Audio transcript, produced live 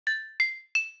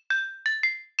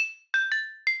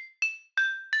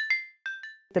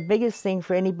The biggest thing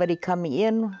for anybody coming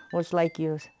in was like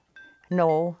there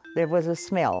was a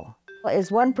smell. As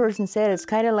one person said, it's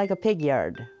kind of like a pig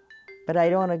yard, but I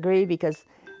don't agree because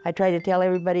I try to tell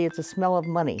everybody it's a smell of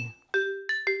money.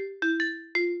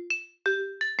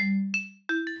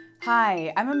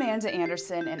 Hi, I'm Amanda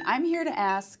Anderson, and I'm here to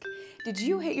ask, did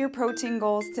you hit your protein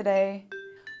goals today?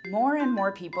 More and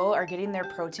more people are getting their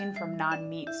protein from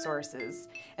non-meat sources,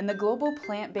 and the global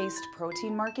plant-based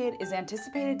protein market is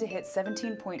anticipated to hit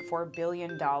 $17.4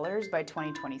 billion by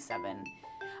 2027.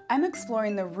 I'm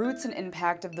exploring the roots and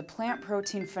impact of the plant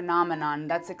protein phenomenon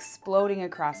that's exploding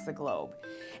across the globe.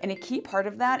 And a key part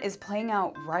of that is playing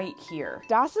out right here.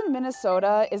 Dawson,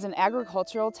 Minnesota is an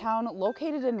agricultural town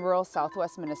located in rural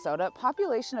southwest Minnesota,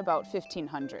 population about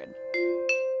 1,500.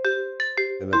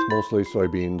 And it's mostly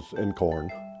soybeans and corn.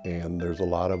 And there's a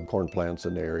lot of corn plants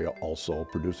in the area also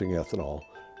producing ethanol.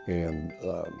 And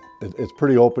it's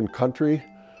pretty open country.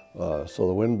 So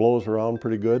the wind blows around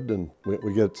pretty good, and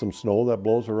we get some snow that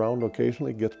blows around occasionally.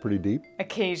 It gets pretty deep.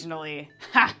 Occasionally.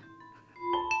 Ha!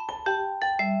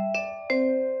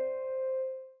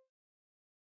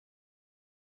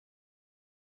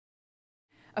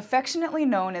 Affectionately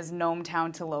known as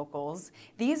Gnometown to locals,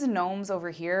 these gnomes over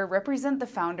here represent the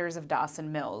founders of Dawson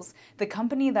Mills, the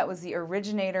company that was the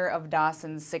originator of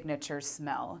Dawson's signature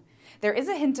smell. There is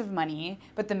a hint of money,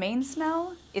 but the main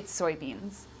smell, it's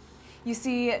soybeans. You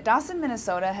see, Dawson,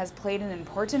 Minnesota has played an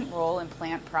important role in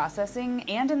plant processing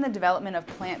and in the development of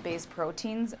plant-based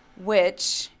proteins,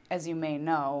 which, as you may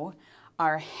know,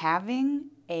 are having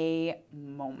a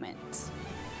moment.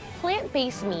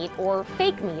 Plant-based meat, or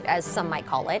fake meat as some might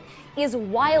call it, is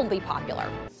wildly popular.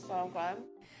 So good.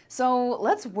 So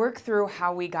let's work through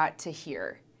how we got to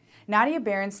here. Nadia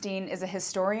Berenstein is a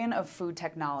historian of food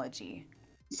technology.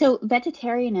 So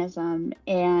vegetarianism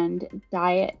and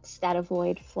diets that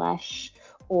avoid flesh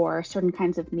or certain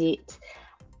kinds of meat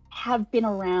have been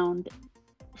around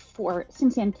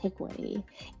since antiquity.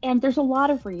 And there's a lot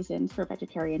of reasons for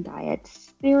vegetarian diets: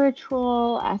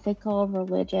 spiritual, ethical,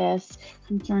 religious,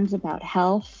 concerns about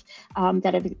health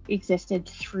that have existed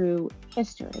through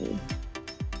history.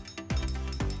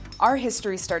 Our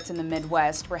history starts in the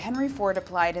Midwest, where Henry Ford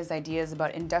applied his ideas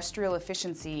about industrial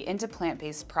efficiency into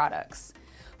plant-based products.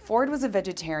 Ford was a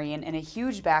vegetarian and a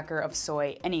huge backer of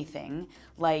soy anything,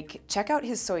 like check out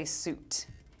his soy suit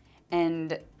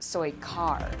and soy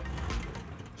car.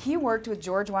 He worked with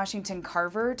George Washington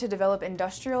Carver to develop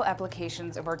industrial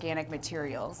applications of organic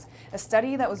materials, a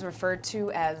study that was referred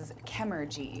to as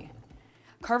chemergy.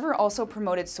 Carver also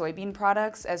promoted soybean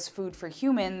products as food for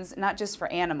humans, not just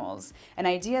for animals, an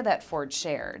idea that Ford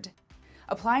shared.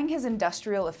 Applying his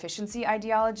industrial efficiency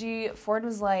ideology, Ford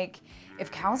was like,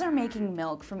 if cows are making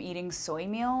milk from eating soy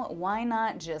meal, why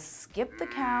not just skip the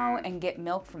cow and get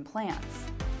milk from plants?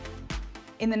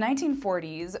 In the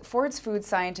 1940s, Ford's food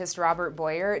scientist Robert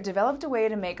Boyer developed a way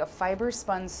to make a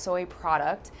fiber-spun soy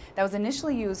product that was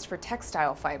initially used for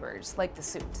textile fibers, like the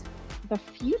suit. The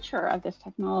future of this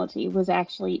technology was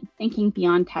actually thinking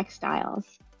beyond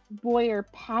textiles. Boyer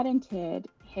patented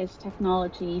his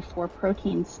technology for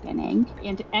protein spinning,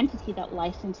 and the entity that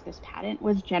licensed this patent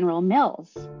was General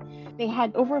Mills. They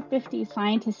had over 50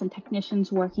 scientists and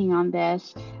technicians working on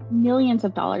this. Millions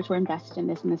of dollars were invested in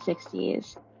this in the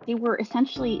 60s. They were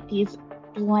essentially these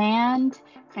bland,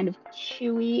 kind of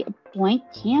chewy, blank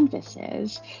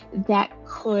canvases that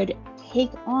could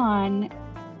take on,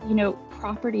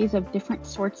 properties of different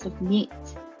sorts of meat.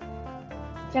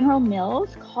 General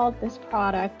Mills called this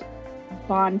product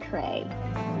Bontre.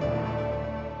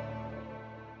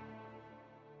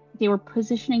 They were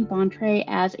positioning Bontre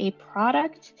as a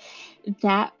product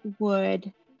that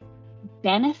would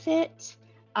benefit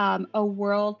a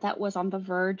world that was on the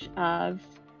verge of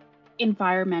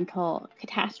environmental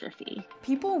catastrophe.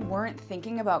 People weren't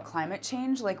thinking about climate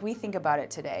change like we think about it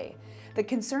today. The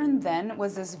concern then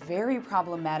was this very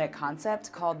problematic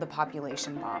concept called the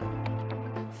population bomb.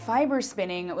 Fiber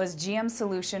spinning was GM's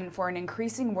solution for an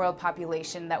increasing world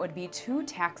population that would be too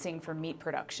taxing for meat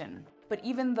production. But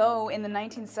even though in the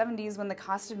 1970s, when the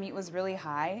cost of meat was really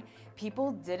high,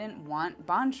 people didn't want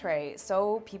Bontre,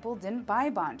 so people didn't buy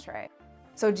Bontre.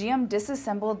 So GM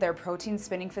disassembled their protein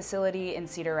spinning facility in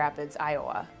Cedar Rapids,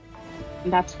 Iowa.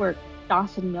 And that's where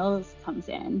Dawson Mills comes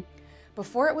in.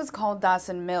 Before it was called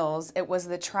Dawson Mills, it was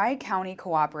the Tri-County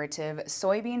Cooperative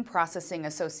Soybean Processing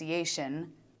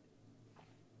Association,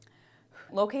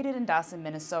 located in Dawson,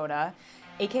 Minnesota,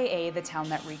 aka the town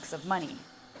that reeks of money,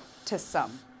 to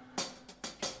some.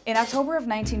 In October of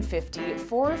 1950,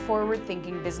 4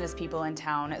 forward-thinking business people in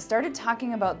town started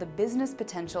talking about the business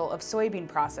potential of soybean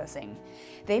processing.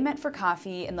 They met for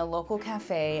coffee in the local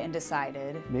cafe and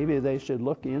decided maybe they should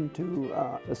look into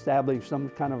establishing some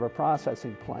kind of a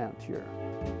processing plant here.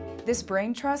 This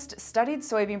brain trust studied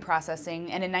soybean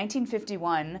processing and in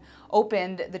 1951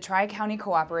 opened the Tri-County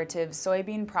Cooperative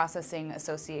Soybean Processing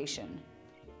Association.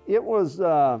 It was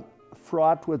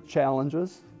fraught with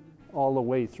challenges all the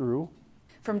way through.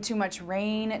 From too much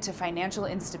rain to financial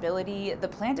instability, the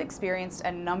plant experienced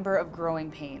a number of growing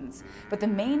pains, but the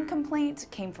main complaint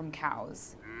came from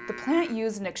cows. The plant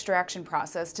used an extraction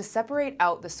process to separate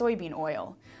out the soybean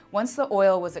oil. Once the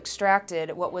oil was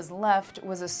extracted, what was left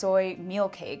was a soy meal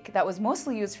cake that was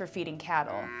mostly used for feeding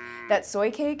cattle. That soy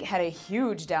cake had a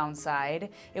huge downside.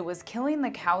 It was killing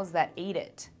the cows that ate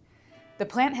it. The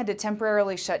plant had to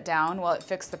temporarily shut down while it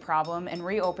fixed the problem and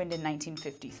reopened in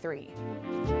 1953.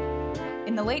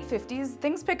 In the late 50s,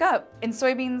 things pick up and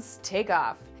soybeans take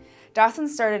off. Dawson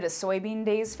started a Soybean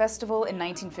Days festival in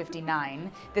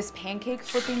 1959. This pancake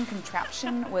flipping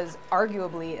contraption was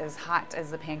arguably as hot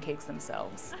as the pancakes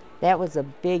themselves. That was a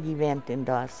big event in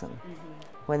Dawson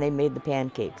when they made the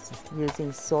pancakes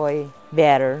using soy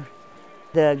batter.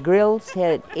 The grills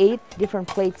had 8 different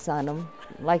plates on them,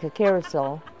 like a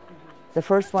carousel. The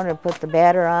first one would put the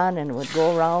batter on and it would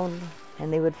go around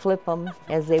and they would flip them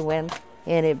as they went.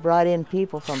 And it brought in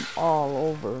people from all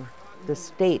over the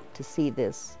state to see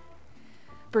this.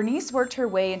 Bernice worked her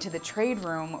way into the trade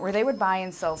room where they would buy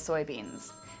and sell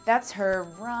soybeans. That's her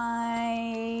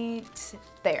right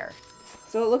there.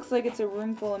 So it looks like it's a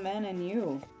room full of men and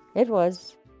you. It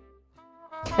was.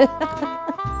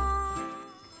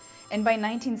 And by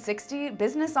 1960,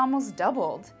 business almost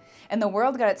doubled, and the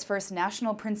world got its first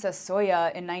National Princess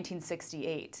Soya in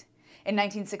 1968. In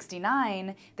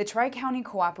 1969, the Tri-County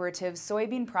Cooperative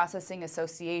Soybean Processing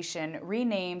Association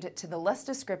renamed to the less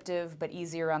descriptive but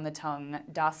easier on the tongue,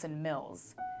 Dawson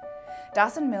Mills.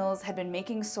 Dawson Mills had been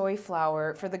making soy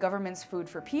flour for the government's Food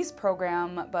for Peace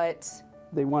program, but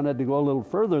they wanted to go a little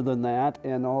further than that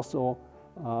and also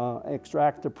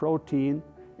extract the protein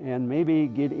and maybe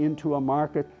get into a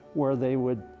market where they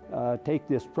would take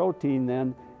this protein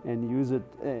then and use it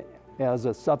as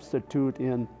a substitute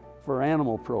for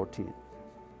animal protein.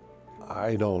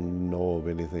 I don't know of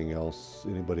anything else,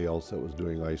 anybody else that was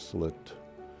doing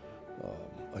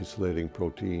isolating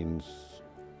proteins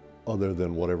other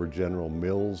than whatever General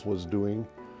Mills was doing.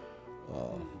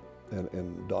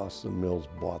 And Dawson Mills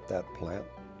bought that plant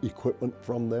equipment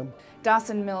from them.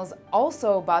 Dawson Mills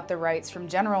also bought the rights from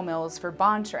General Mills for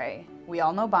Bontre. We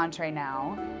all know Bontre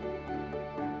now.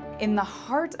 In the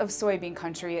heart of soybean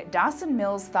country, Dawson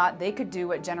Mills thought they could do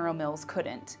what General Mills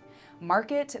couldn't: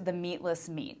 market the meatless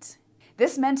meat.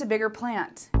 This meant a bigger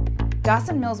plant.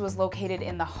 Dawson Mills was located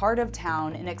in the heart of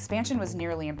town and expansion was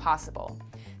nearly impossible.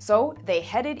 So they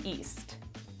headed east,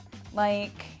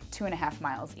 like 2.5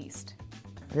 miles east.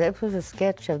 That was a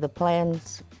sketch of the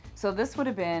plans. So this would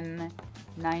have been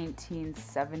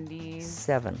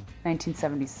 1977.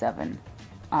 1977.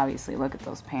 Obviously, look at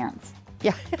those pants.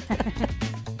 Yeah.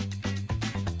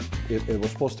 It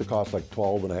was supposed to cost like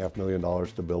 $12.5 million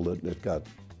to build it, and it got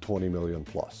 20 million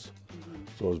plus.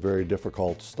 So it was very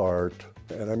difficult to start.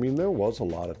 And I mean, there was a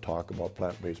lot of talk about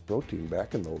plant-based protein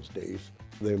back in those days.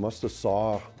 They must have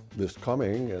saw this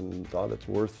coming and thought it's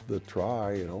worth the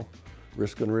try, you know,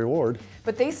 risk and reward.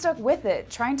 But they stuck with it,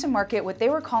 trying to market what they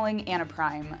were calling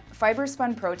Anaprime,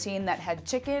 fiber-spun protein that had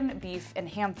chicken, beef, and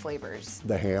ham flavors.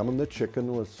 The ham and the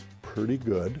chicken was pretty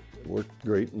good. It worked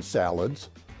great in salads.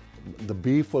 The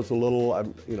beef was a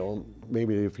little, you know,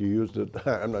 maybe if you used it,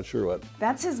 I'm not sure what.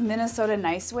 That's his Minnesota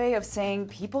nice way of saying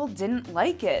people didn't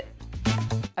like it.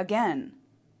 Again.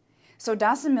 So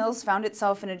Dawson Mills found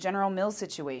itself in a General Mills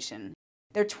situation.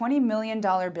 Their $20 million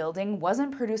building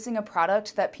wasn't producing a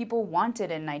product that people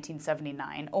wanted in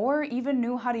 1979, or even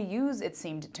knew how to use, it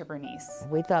seemed to Bernice.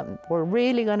 We thought we're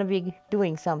really going to be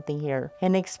doing something here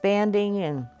and expanding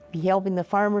and be helping the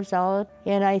farmers out.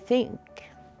 And I think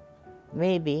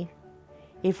maybe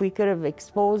if we could have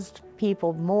exposed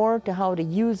people more to how to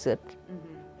use it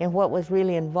and what was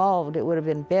really involved, it would have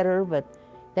been better, but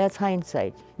that's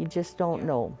hindsight. You just don't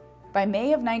know. By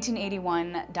May of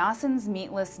 1981, Dawson's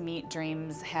meatless meat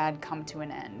dreams had come to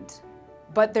an end.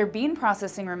 But their bean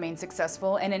processing remained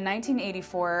successful, and in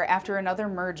 1984, after another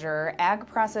merger, Ag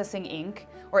Processing Inc.,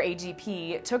 or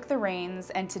AGP, took the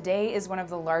reins and today is one of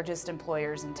the largest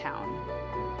employers in town.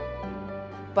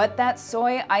 But that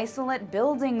soy isolate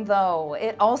building, though,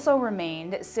 it also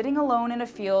remained sitting alone in a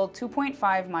field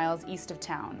 2.5 miles east of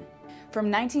town. From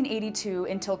 1982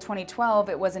 until 2012,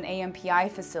 it was an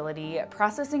AMPI facility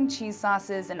processing cheese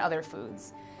sauces and other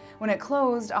foods. When it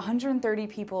closed, 130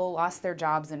 people lost their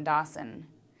jobs in Dawson.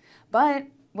 But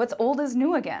what's old is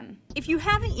new again. If you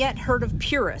haven't yet heard of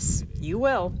Purus, you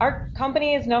will. Our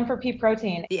company is known for pea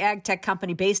protein. The ag tech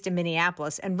company based in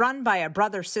Minneapolis and run by a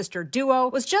brother-sister duo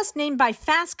was just named by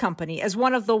Fast Company as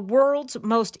one of the world's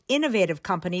most innovative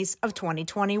companies of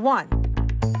 2021.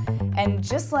 And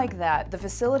just like that, the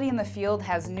facility in the field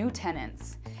has new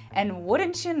tenants. And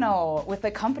wouldn't you know, with the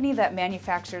company that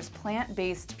manufactures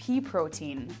plant-based pea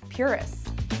protein, Purus.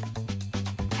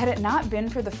 Had it not been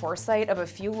for the foresight of a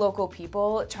few local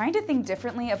people trying to think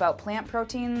differently about plant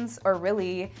proteins, or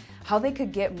really how they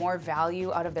could get more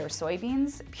value out of their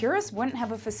soybeans, Purus wouldn't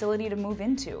have a facility to move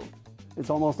into. It's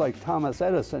almost like Thomas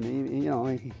Edison.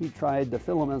 He tried the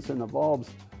filaments in the bulbs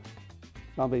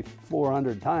probably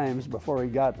 400 times before he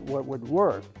got what would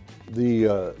work.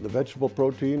 The vegetable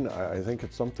protein, I think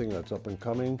it's something that's up and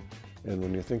coming. And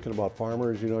when you're thinking about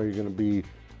farmers, you're going to be,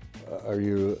 are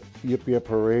you yip yip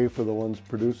hooray for the ones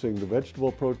producing the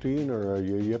vegetable protein, or are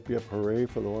you yip yip hooray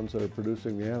for the ones that are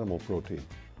producing the animal protein?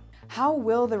 How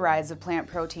will the rise of plant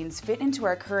proteins fit into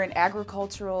our current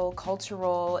agricultural,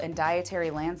 cultural, and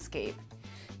dietary landscape?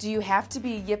 Do you have to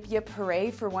be yip yip hooray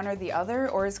for one or the other,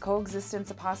 or is coexistence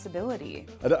a possibility?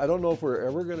 I don't know if we're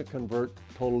ever going to convert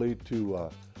totally to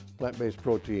plant-based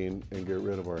protein and get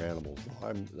rid of our animals.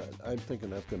 I'm thinking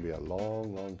that's going to be a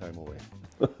long, long time away.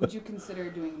 Would you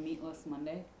consider doing Meatless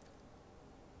Monday?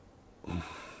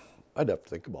 I'd have to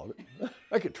think about it.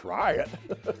 I could try it.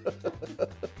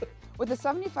 With a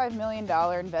 $75 million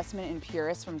investment in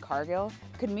Purus from Cargill,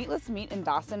 could meatless meat in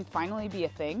Dawson finally be a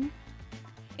thing?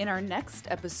 In our next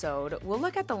episode, we'll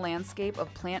look at the landscape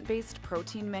of plant-based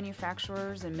protein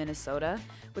manufacturers in Minnesota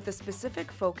with a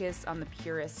specific focus on the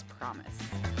Purus promise.